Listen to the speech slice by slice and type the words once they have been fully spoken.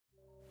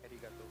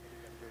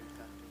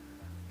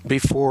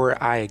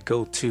Before I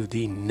go to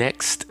the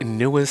next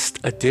newest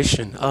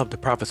edition of the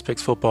Profits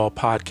Picks Football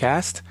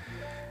Podcast,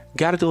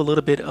 got to do a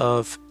little bit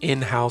of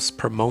in-house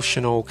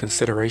promotional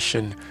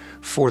consideration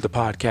for the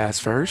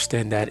podcast first,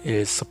 and that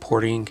is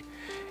supporting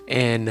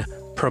and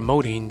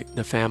promoting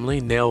the family,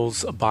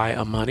 Nails by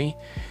a Money.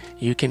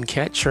 You can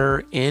catch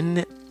her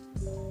in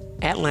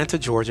Atlanta,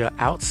 Georgia,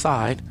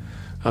 outside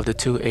of the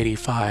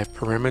 285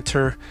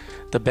 perimeter.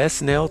 The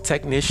best nail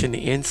technician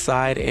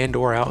inside and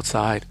or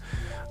outside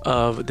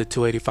of the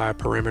 285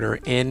 perimeter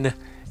in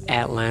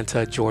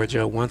Atlanta,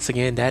 Georgia. Once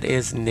again, that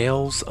is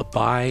Nails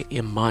by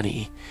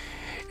Imani.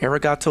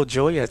 Arigato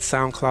Joy at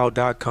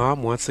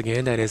SoundCloud.com. Once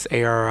again, that is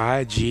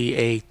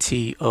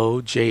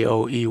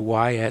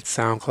ARIGATOJOEY at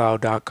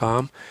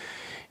SoundCloud.com.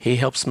 He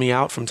helps me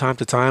out from time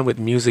to time with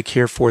music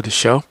here for the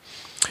show.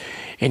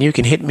 And you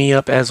can hit me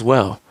up as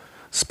well.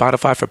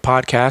 Spotify for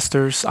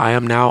podcasters. I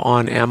am now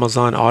on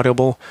Amazon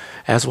Audible,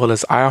 as well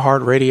as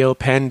iHeartRadio,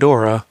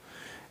 Pandora.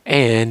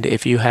 And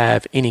if you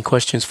have any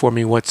questions for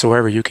me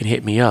whatsoever, you can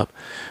hit me up.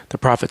 The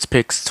Profits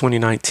Picks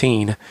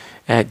 2019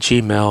 at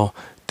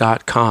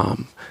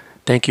gmail.com.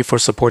 Thank you for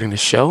supporting the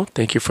show.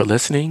 Thank you for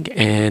listening.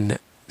 And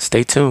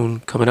stay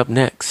tuned. Coming up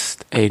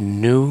next, a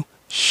new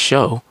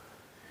show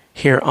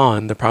here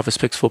on the Profits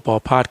Picks Football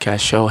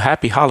Podcast Show.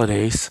 Happy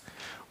holidays.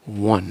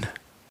 1.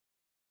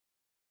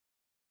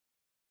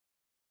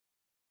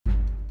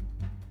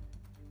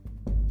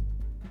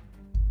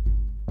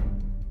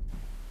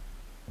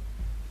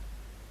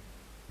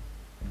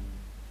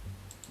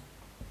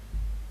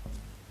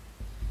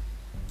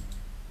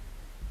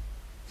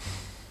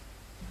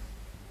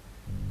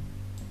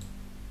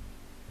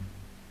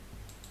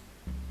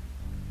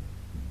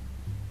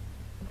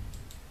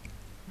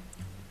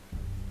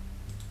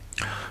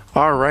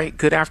 All right,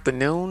 good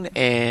afternoon,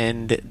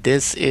 and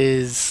this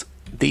is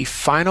the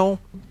final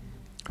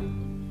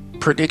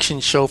prediction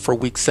show for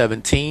Week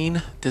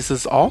 17. This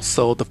is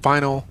also the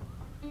final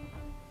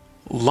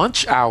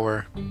lunch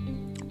hour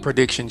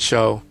prediction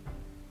show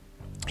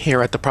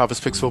here at the Profits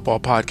Picks Football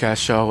Podcast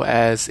Show,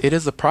 as it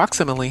is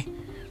approximately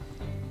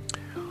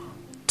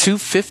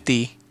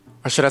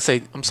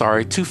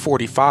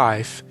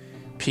 2:45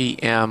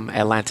 p.m.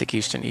 Atlantic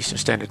Eastern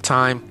Standard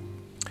Time.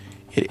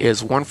 It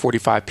is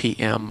 1:45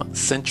 p.m.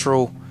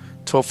 Central,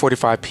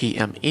 12:45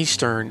 p.m.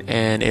 Eastern,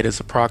 and it is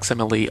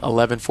approximately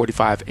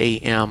 11:45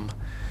 a.m.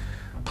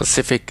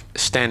 Pacific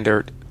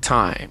Standard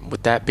Time.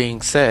 With that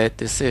being said,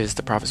 this is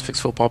the Profits Picks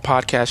Football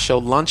Podcast Show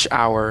lunch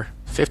hour,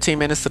 15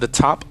 minutes to the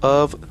top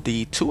of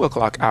the 2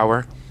 o'clock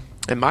hour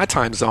in my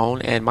time zone,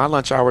 and my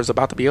lunch hour is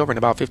about to be over in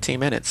about 15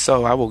 minutes.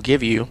 So I will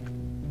give you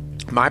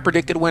my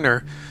predicted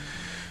winner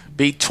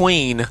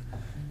between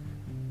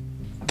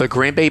the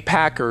Green Bay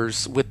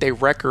Packers with a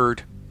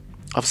record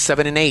of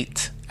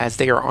 7-8 as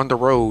they are on the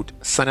road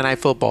Sunday Night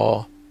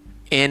Football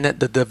in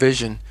the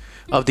division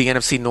of the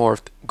NFC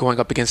North, going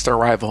up against their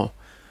rival,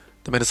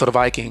 the Minnesota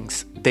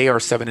Vikings. They are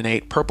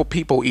 7-8. Purple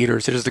People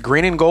Eaters. It is the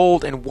green and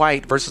gold and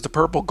white versus the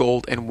purple,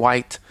 gold, and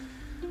white.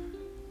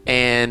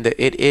 And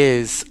it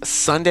is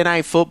Sunday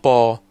Night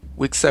Football,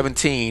 Week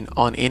 17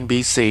 on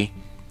NBC.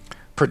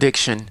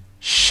 Prediction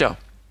show.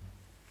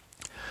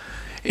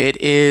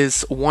 It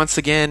is once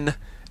again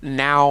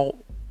now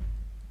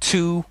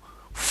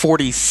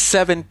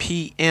 2:47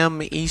 p.m.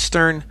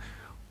 Eastern.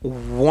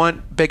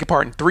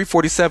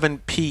 3:47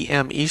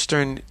 p.m.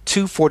 Eastern,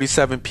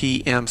 2:47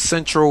 p.m.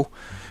 Central.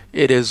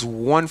 It is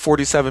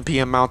 1:47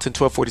 p.m. Mountain,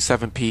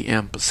 12:47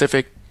 p.m.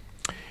 Pacific.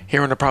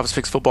 Here on the Profits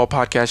Picks Football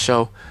Podcast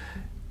Show,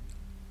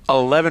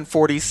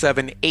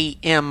 11:47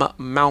 a.m.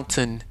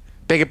 Mountain,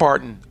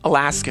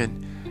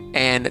 Alaskan,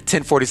 and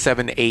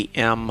 10:47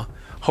 a.m.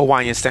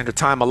 Hawaiian Standard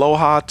Time.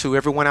 Aloha to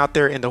everyone out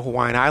there in the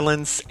Hawaiian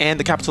Islands and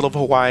the capital of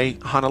Hawaii,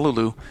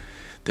 Honolulu.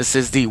 This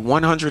is the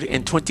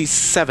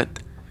 127th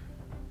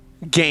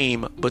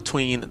game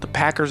between the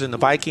Packers and the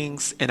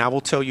Vikings, and I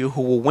will tell you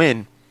who will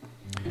win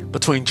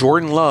between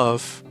Jordan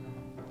Love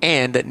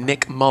and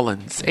Nick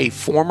Mullins, a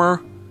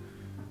former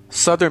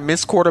Southern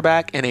Miss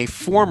quarterback and a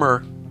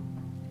former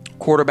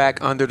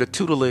quarterback under the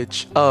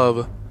tutelage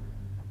of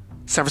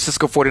San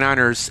Francisco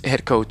 49ers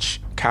head coach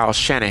Kyle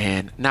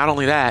Shanahan. Not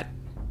only that,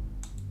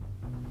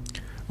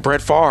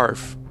 Brett Favre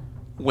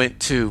went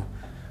to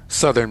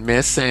Southern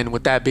Miss, and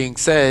with that being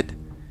said,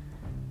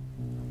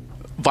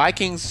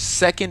 Vikings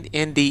second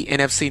in the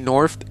NFC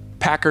North,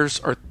 Packers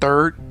are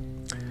third.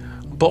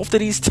 Both of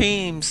these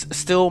teams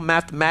still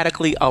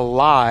mathematically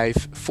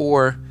alive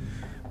for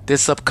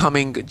this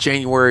upcoming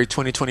January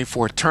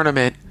 2024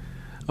 tournament.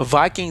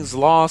 Vikings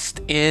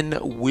lost in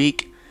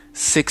Week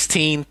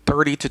 16,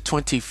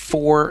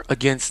 30-24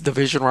 against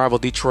division rival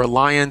Detroit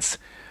Lions.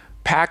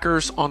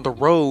 Packers on the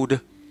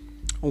road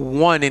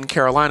won in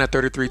Carolina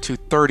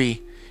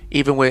 33-30,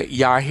 even with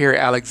Yahir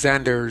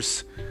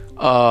Alexander's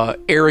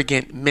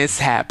arrogant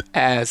mishap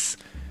as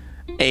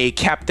a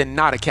captain,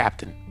 not a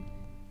captain.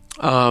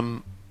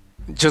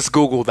 Just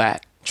Google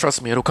that.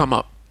 Trust me, it'll come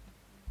up.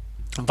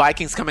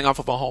 Vikings coming off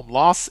of a home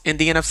loss in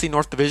the NFC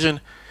North Division.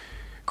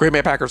 Green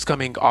Bay Packers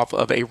coming off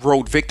of a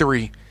road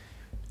victory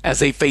as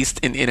they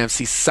faced an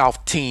NFC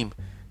South team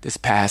this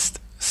past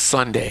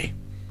Sunday.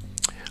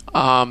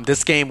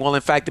 This game will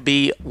in fact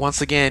be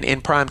once again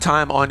in prime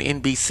time on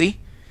NBC.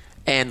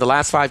 And the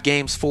last 5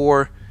 games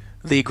for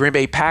the Green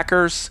Bay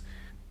Packers,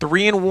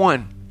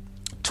 3-1,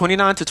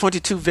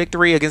 29-22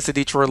 victory against the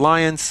Detroit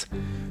Lions,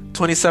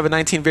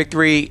 27-19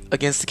 victory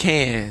against the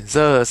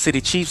Kansas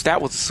City Chiefs.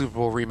 That was a Super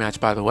Bowl rematch,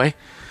 by the way.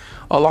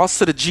 A loss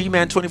to the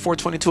G-Men,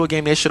 24-22, a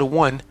game they should have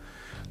won.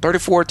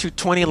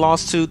 34-20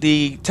 loss to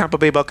the Tampa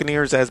Bay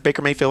Buccaneers, as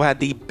Baker Mayfield had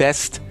the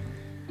best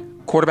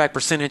quarterback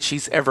percentage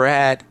he's ever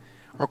had,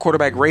 or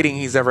quarterback rating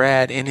he's ever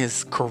had in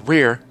his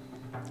career.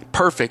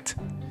 Perfect.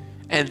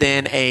 And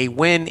then a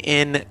win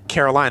in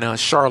Carolina,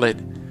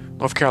 Charlotte,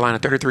 North Carolina,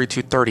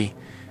 33-30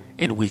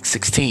 in Week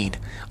 16.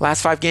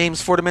 Last 5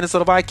 games for the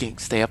Minnesota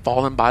Vikings, they have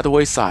fallen by the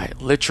wayside,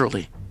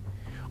 literally.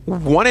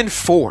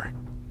 1-4.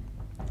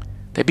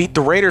 They beat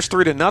the Raiders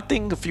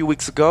 3-0 a few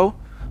weeks ago.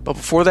 But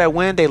before that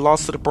win, they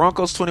lost to the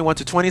Broncos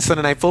 21-20.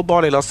 Sunday Night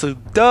Football, they lost to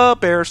the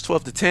Bears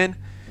 12-10.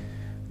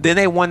 Then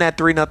they won that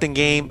 3-0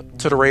 game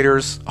to the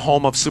Raiders,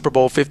 home of Super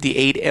Bowl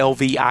 58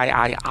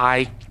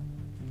 LVIII.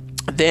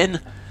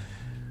 Then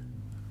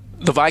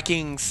the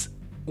Vikings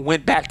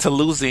went back to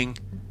losing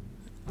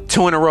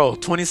 2 in a row,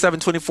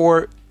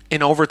 27-24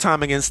 in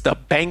overtime against the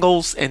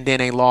Bengals, and then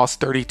they lost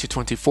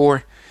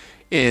 30-24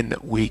 in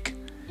Week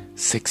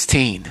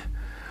 16.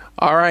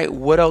 All right,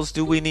 what else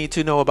do we need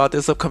to know about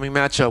this upcoming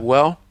matchup?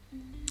 Well,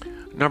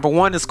 number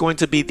one is going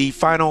to be the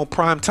final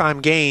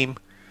primetime game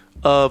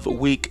of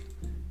Week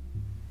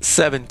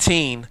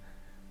 17.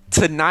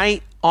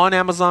 Tonight on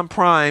Amazon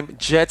Prime,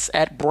 Jets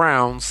at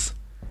Browns.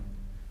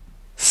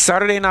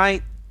 Saturday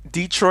night,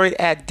 Detroit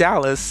at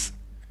Dallas.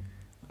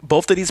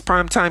 Both of these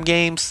primetime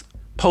games,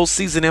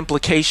 postseason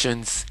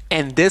implications.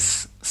 And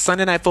this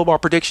Sunday Night Football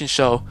prediction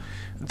show,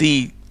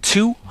 the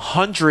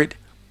 303rd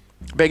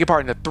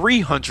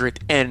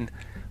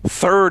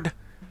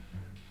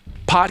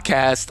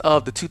podcast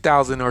of the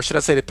 2000, or should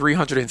I say the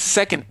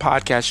 302nd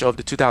podcast show of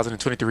the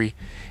 2023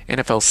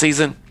 NFL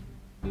season.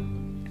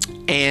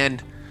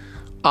 And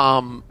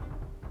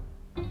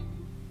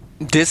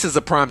this is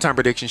a primetime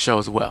prediction show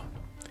as well,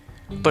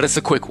 but it's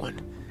a quick one.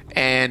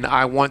 And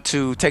I want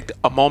to take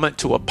a moment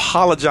to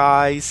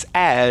apologize,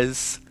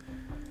 as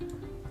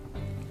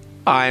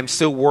I'm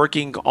still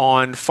working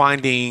on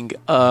finding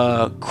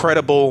a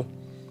credible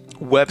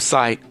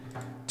website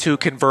to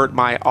convert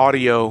my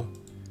audio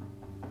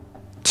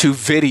to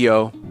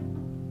video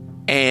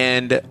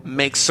and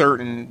make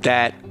certain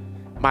that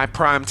my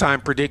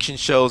primetime prediction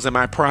shows and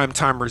my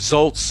primetime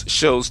results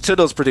shows to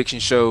those prediction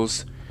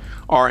shows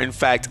are in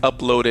fact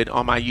uploaded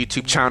on my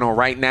YouTube channel.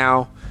 Right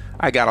now,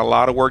 I got a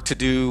lot of work to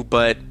do,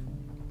 but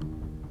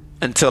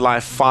until I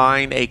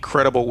find a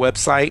credible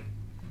website,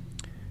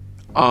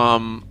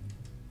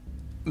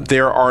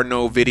 there are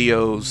no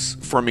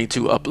videos for me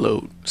to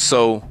upload.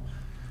 So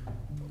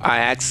I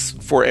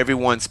ask for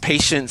everyone's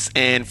patience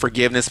and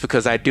forgiveness,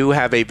 because I do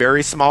have a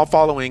very small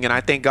following, and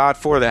I thank God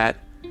for that.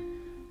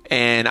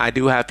 And I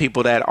do have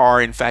people that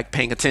are, in fact,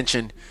 paying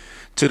attention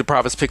to the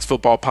Prophets Picks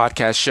Football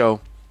podcast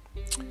show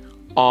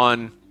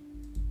on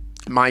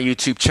my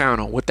YouTube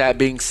channel. With that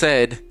being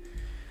said,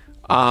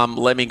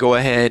 let me go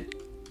ahead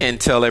and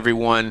tell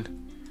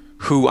everyone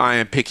who I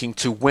am picking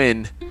to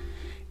win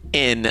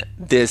in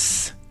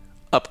this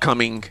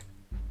upcoming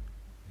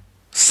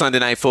Sunday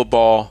Night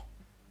Football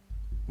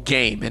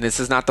game. And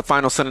this is not the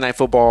final Sunday Night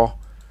Football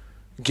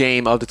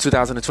game of the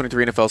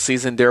 2023 NFL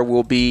season. There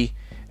will be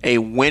a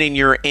winning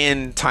your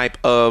in type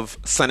of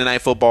Sunday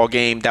Night Football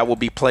game that will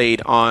be played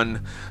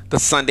on the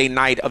Sunday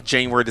night of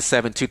January the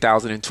 7th,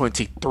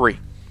 2023.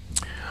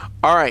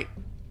 All right.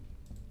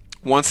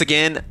 Once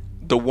again,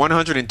 the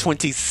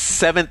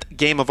 127th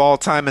game of all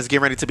time is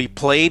getting ready to be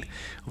played.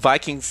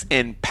 Vikings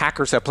and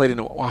Packers have played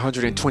in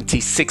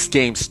 126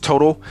 games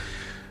total.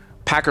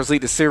 Packers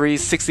lead the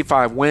series,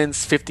 65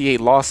 wins, 58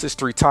 losses,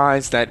 3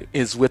 ties. That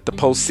is with the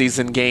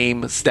postseason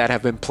games that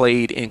have been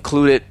played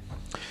included.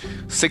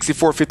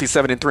 64,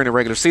 57, and 3 in the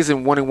regular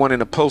season, 1-1 in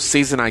the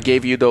postseason. I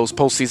gave you those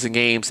postseason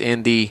games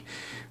in the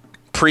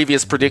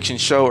previous prediction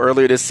show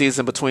earlier this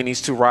season between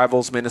these two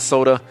rivals.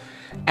 Minnesota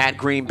at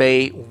Green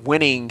Bay,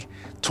 winning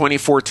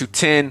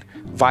 24-10.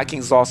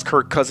 Vikings lost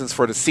Kirk Cousins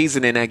for the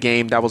season in that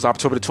game. That was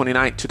October the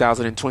 29th,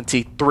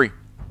 2023.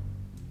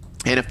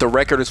 And if the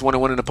record is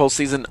 1-1 in the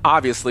postseason,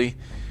 obviously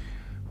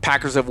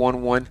Packers have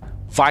won 1,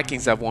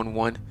 Vikings have won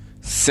 1.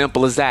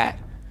 Simple as that.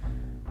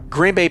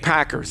 Green Bay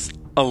Packers,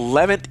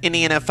 11th in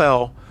the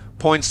NFL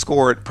points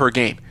scored per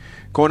game,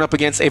 going up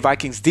against a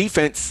Vikings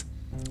defense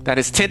that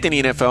is 10th in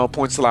the NFL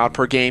points allowed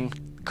per game.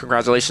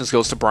 Congratulations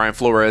goes to Brian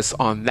Flores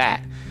on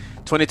that.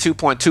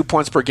 22.2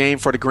 points per game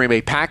for the Green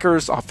Bay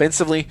Packers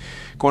offensively,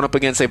 going up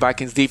against a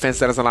Vikings defense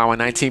that is allowing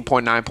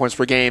 19.9 points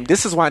per game.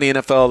 This is why the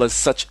NFL is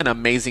such an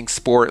amazing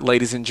sport,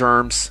 ladies and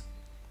germs.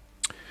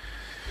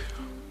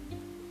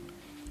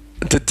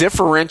 The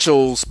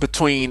differentials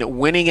between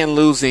winning and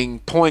losing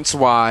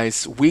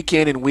points-wise, week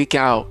in and week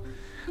out,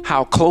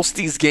 how close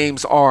these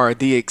games are,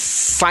 the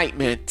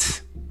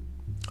excitement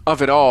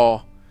of it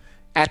all,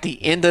 at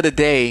the end of the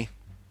day,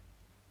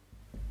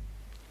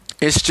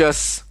 it's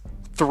just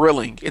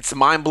thrilling. It's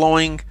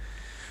mind-blowing.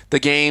 The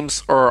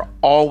games are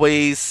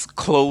always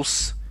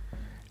close,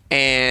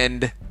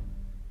 and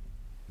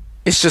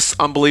it's just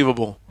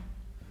unbelievable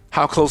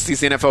how close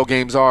these NFL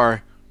games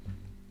are.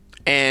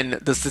 And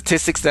the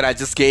statistics that I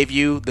just gave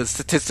you, the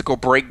statistical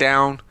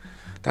breakdown,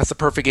 that's a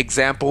perfect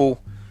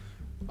example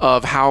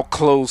of how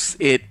close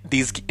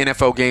these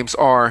NFL games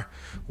are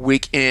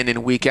week in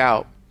and week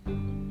out.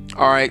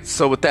 All right,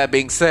 so with that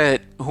being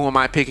said, who am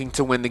I picking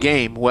to win the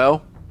game?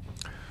 Well,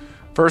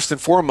 first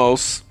and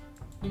foremost,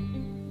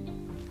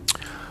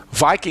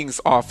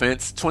 Vikings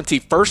offense,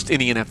 21st in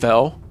the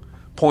NFL,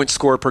 points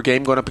scored per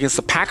game, going up against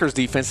the Packers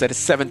defense that is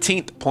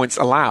 17th points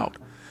allowed.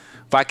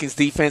 Vikings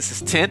defense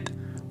is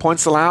 10th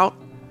points allowed.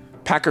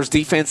 Packers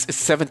defense is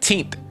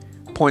 17th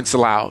points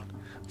allowed.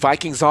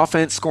 Vikings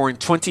offense scoring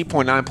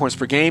 20.9 points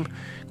per game,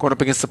 going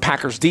up against the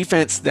Packers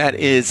defense that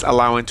is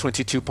allowing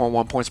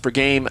 22.1 points per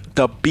game.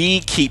 The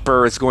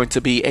Beekeeper is going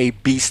to be a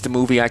beast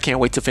movie. I can't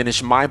wait to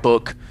finish my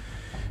book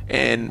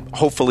and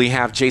hopefully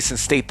have Jason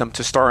Statham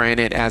to star in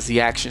it as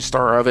the action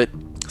star of it.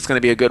 It's going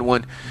to be a good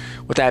one.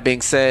 With that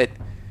being said,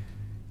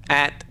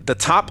 at the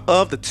top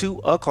of the 2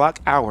 o'clock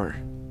hour,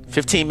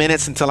 15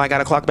 minutes until I got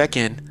to clock back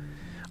in,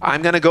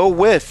 I'm going to go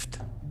with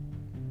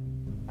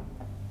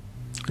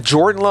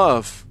Jordan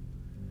Love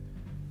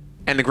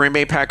and the Green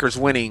Bay Packers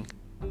winning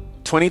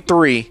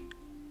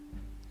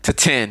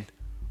 23-10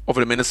 over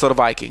the Minnesota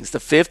Vikings. The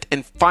 5th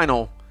and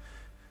final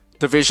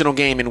divisional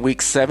game in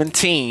Week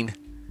 17,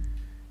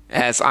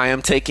 as I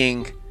am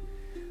taking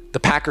the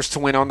Packers to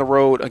win on the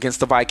road against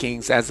the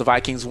Vikings, as the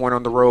Vikings won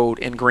on the road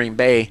in Green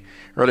Bay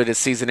earlier this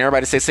season.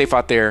 Everybody stay safe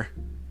out there.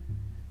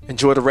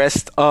 Enjoy the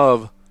rest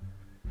of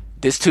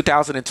this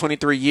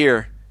 2023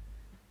 year.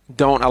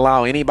 Don't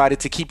allow anybody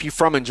to keep you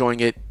from enjoying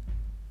it.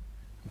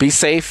 Be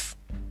safe.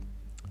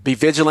 Be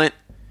vigilant.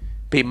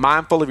 Be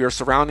mindful of your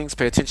surroundings.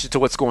 Pay attention to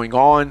what's going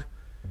on.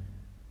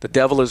 The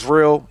devil is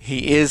real.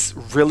 He is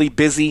really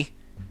busy,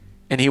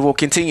 and he will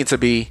continue to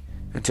be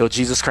until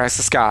Jesus Christ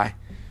the sky.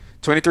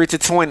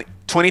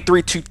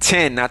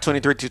 23-10, not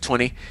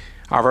 23-20.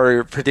 I've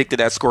already predicted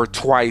that score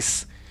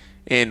twice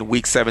in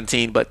Week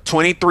 17, but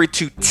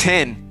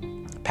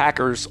 23-10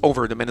 Packers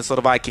over the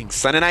Minnesota Vikings.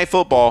 Sunday Night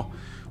Football,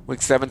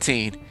 Week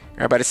 17.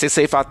 Everybody stay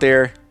safe out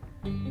there.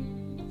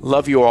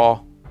 Love you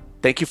all.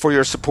 Thank you for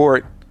your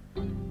support.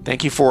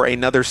 Thank you for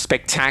another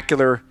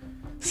spectacular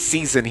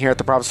season here at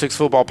the Props Fix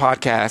Football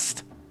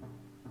Podcast.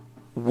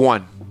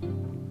 1.